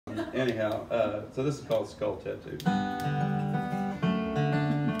Anyhow, so this is called Skull Tattoo.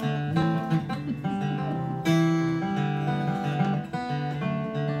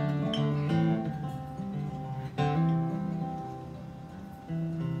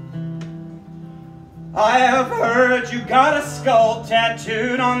 I have heard you got a skull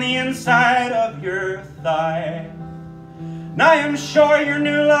tattooed on the inside of your thigh. And I am sure your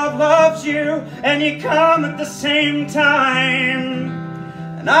new love loves you, and you come at the same time.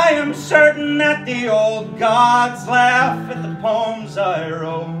 And I am certain that the old gods laugh at the poems I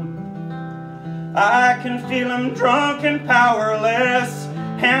wrote. I can feel them drunk and powerless,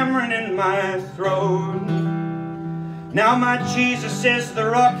 hammering in my throat. Now my Jesus is the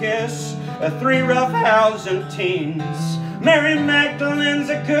ruckus, 3 roughhousing teens. Mary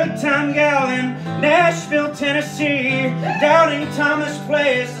Magdalene's a good time gal in Nashville, Tennessee. Doubting Thomas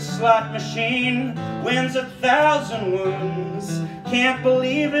plays the slot machine, wins 1,000 wounds. Can't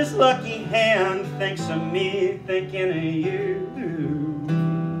believe his lucky hand thinks of me, thinking of you.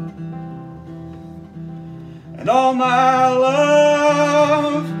 And all my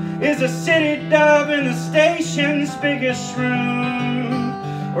love is a city dove in the station's biggest room,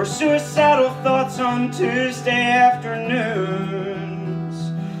 or suicidal thoughts on Tuesday afternoons,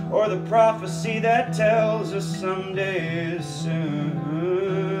 or the prophecy that tells us someday is soon.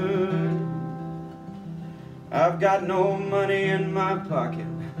 I've got no money in my pocket,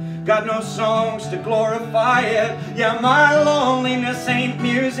 got no songs to glorify it. Yeah, my loneliness ain't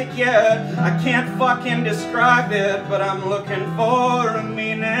music yet, I can't fucking describe it, but I'm looking for a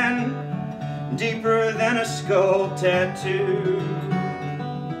meaning deeper than a skull tattoo.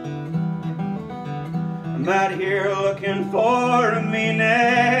 I'm out here looking for a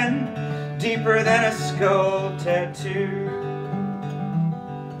meaning deeper than a skull tattoo.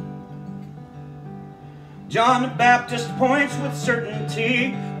 John the Baptist points with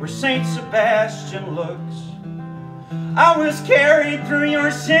certainty where Saint Sebastian looks. I was carried through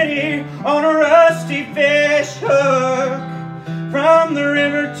your city on a rusty fish hook, from the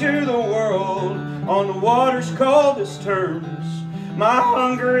river to the world on the water's coldest terms. My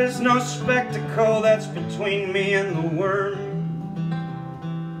hunger is no spectacle that's between me and the worm.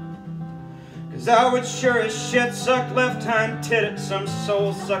 'Cause I would sure as shit suck left hind tit at some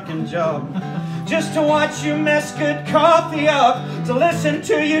soul-sucking job, just to watch you mess good coffee up, to listen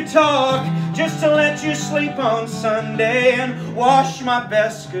to you talk, just to let you sleep on Sunday and wash my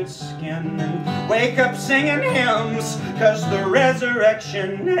best good skin and wake up singing hymns, 'cause the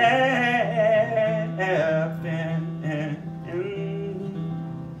resurrection happened.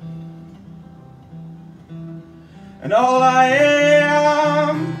 And all I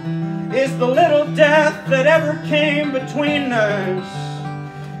am is the little death that ever came between us.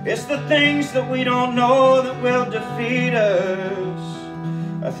 It's the things that we don't know that will defeat us.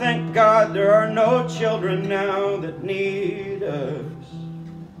 I thank God there are no children now that need us.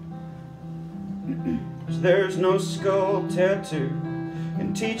 'Cause there's no skull tattoo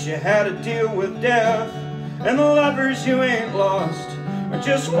can teach you how to deal with death. And the lovers you ain't lost are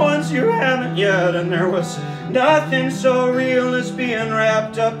just ones you haven't yet. And there was nothing so real as being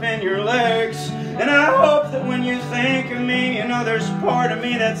wrapped up in your legs. And I hope that when you think of me, you know there's part of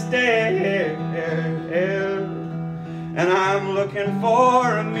me that's dead. And I'm looking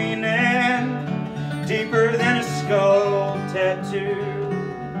for a meaning deeper than a skull tattoo.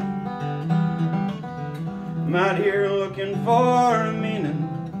 I'm out here looking for a meaning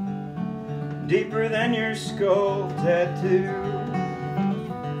deeper than your skull tattoo.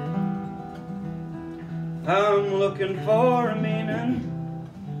 I'm looking for a meaning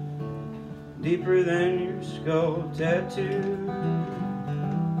deeper than your skull tattoo.